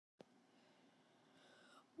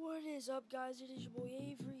What is up, guys? It is your boy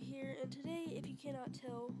Avery here, and today, if you cannot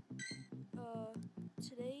tell,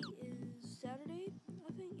 today is Saturday,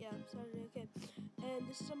 I think? Yeah, Saturday, okay. And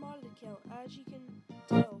this is a modded account, as you can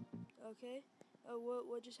tell, okay?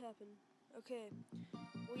 What just happened? Okay,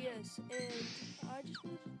 well, yes, and I just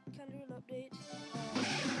wanted to kind of do an update.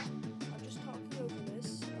 I'm just talking over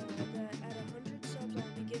this, that at 100 subs, I'll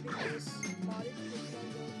be giving this modded Pokemon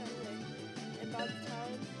Go account away. And by the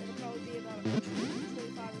time, it'll probably be about 25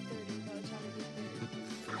 or 30 by the time I get there.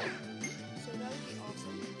 So that would be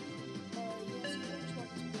awesome. Yes, you just want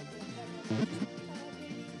to look at that. Kind of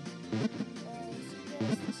updating. So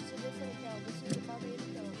yes, this is a different account. This isn't my main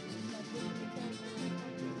account. This is my main account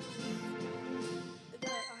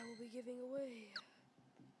that I will be giving away.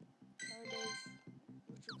 Kind of,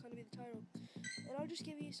 which will kind of be the title. And I'll just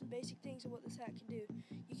give you some basic things of what this hat can do.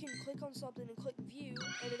 You can click on something and click view,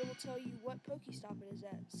 and it will tell you what Pokestop it is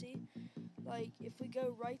at. See? Like, if we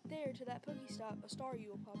go right there to that Pokestop, a Staryu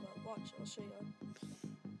will pop up. Watch, I'll show you.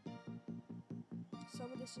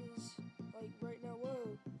 Some of this is, like, right now,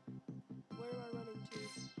 whoa. Where am I running to?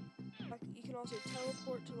 Like, you can also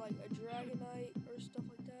teleport to, like, a Dragonite or stuff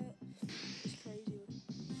like that. It's crazy.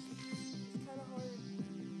 It's kind of hard.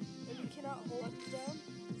 And you cannot hold buttons down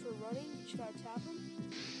for running. You just gotta tap them.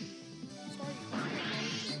 Staryu.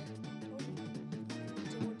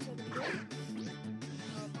 It's a 178.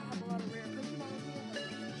 I have a lot of rare Pokemon in here. I have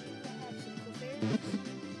Pikachu, I have some Clefairies.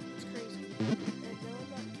 It's crazy. And no, I'm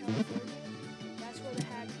not in California. That's where the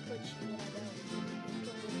hack puts you when I don't.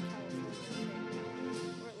 Put me in California.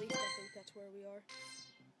 Or at least I think that's where we are.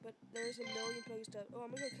 But there's a million Pokestops. Oh,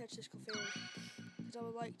 I'm gonna go catch this Clefairy. Because I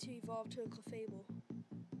would like to evolve to a Clefable.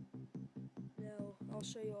 Now, I'll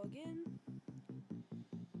show you all again.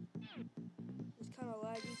 It's kind of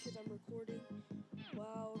laggy because I'm recording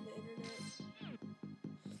while on the internet.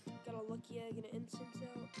 Got a lucky egg and an incense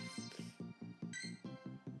out.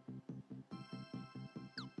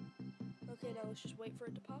 Okay, now let's just wait for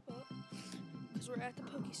it to pop up. Because we're at the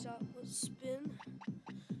Pokestop. Let's spin.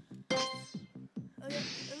 Okay,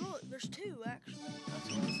 and look, there's two actually. That's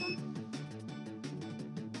awesome.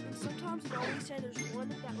 And sometimes it always say there's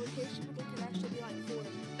one at that location, but there can actually be like four.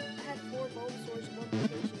 I had 4 Bulbasaurs in one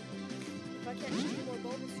location. If I catch 2 more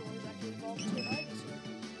Bulbasaurs, I can evolve to an Ivysaur.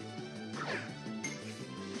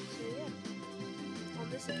 So yeah, on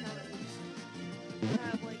this account at least. I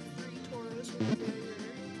have like 3 Tauros, which are very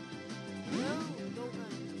rare. No, don't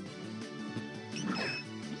run.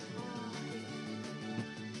 Oh, I hate it.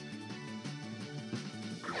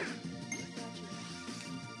 Gotcha.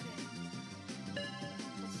 Okay.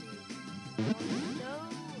 Let's see. No!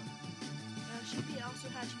 Should be also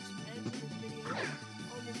hatching some eggs in this video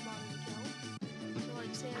on this modded account. So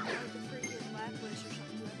like say I get like a freaking Lapras or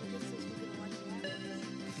something, whoever gets this will get a like Lapras.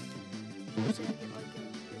 Or say I get like a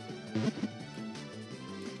freaking...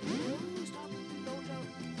 No, stop, don't jump,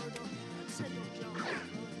 or don't, I said don't jump, don't run.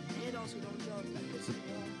 And also don't jump, that pisses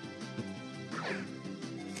me off.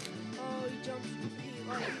 Oh, he jumped, he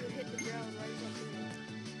hit the ground right up there.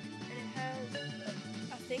 And it has,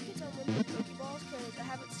 I think it's unlimited Pokeballs, because I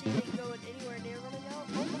haven't seen it going anywhere near running out.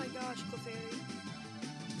 Oh my gosh, Clefairy.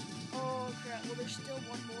 Oh crap, well there's still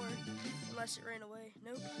one more, unless it ran away.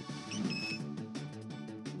 Nope.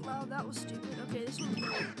 Wow, that was stupid. Okay, this one's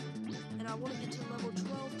low. And I want to get to level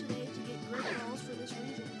 12 today to get Great Balls for this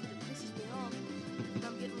reason, because it pisses me off. And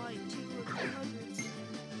I'm getting like 2 or 300s,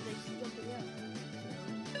 and they keep jumping out.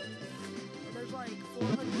 And there's like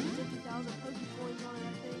 450,000 Pokecoins on it,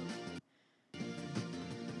 I think.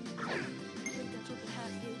 That's what the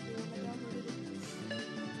hat gave me when I downloaded it.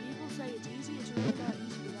 People say it's easy, it's really not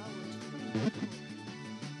easy at all. It's pretty difficult.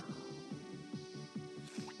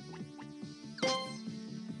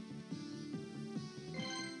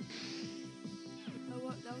 Oh,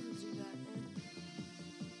 what? That was a Zubat, man.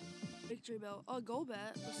 Victory Bell. Oh,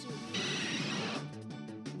 Golbat. Let's see what he is.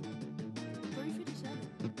 357.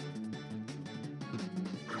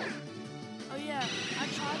 Oh, yeah. I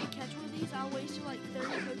tried to catch one of these. I wasted like 30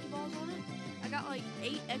 Pokeballs on it. I got like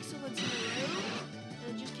 8 excellence in a row,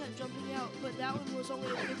 and it just kept jumping out. But that one was only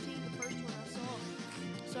a 15, the first one I saw.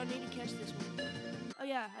 So I need to catch this one. Oh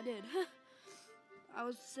yeah, I did. I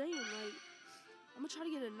was saying, like, I'm gonna try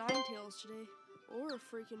to get a Ninetales today. Or a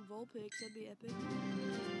freaking Vulpix, that'd be epic.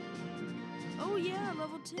 Oh yeah,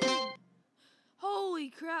 level 10. Holy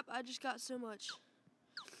crap, I just got so much.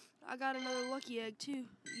 I got another lucky egg too.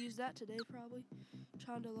 Use that today probably.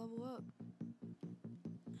 Trying to level up.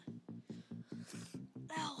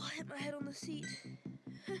 Ow, I hit my head on the seat.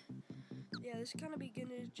 Yeah, this is gonna be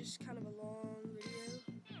just kind of a long video.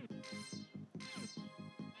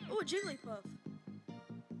 Oh, a Jigglypuff.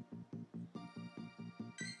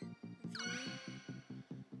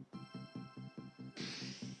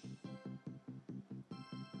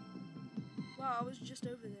 Wow, I was just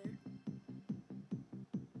over there.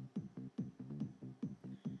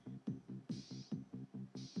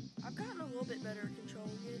 I've gotten a little bit better at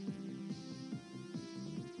controlling it.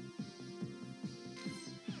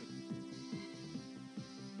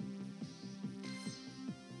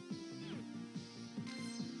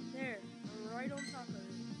 There, I'm right on top of it.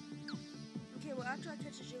 Okay, well after I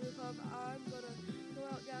catch a Jigglypuff, I'm gonna go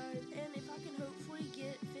out, guys, and if I can hopefully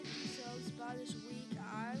get 50 subs by this week,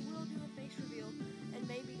 I will do a face reveal and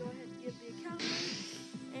maybe go ahead and give the account away.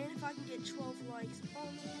 And if I can get 12 likes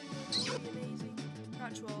on the video, that would be amazing.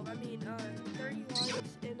 Not 12, I mean 30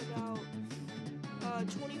 likes in about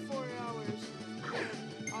 24 hours.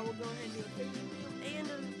 And I will go ahead and do a face reveal and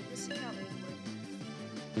this account anyway.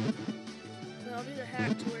 But I'll do the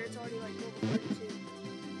hack to where it's already like level 32.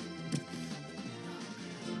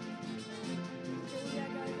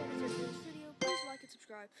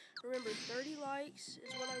 Subscribe. Remember, 30 likes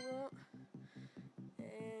is what I want,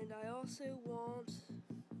 and I also want,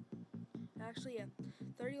 actually, yeah,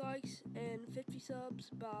 30 likes and 50 subs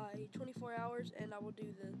by 24 hours, and I will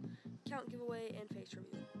do the account giveaway and face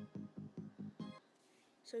reveal.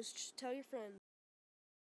 So tell your friends.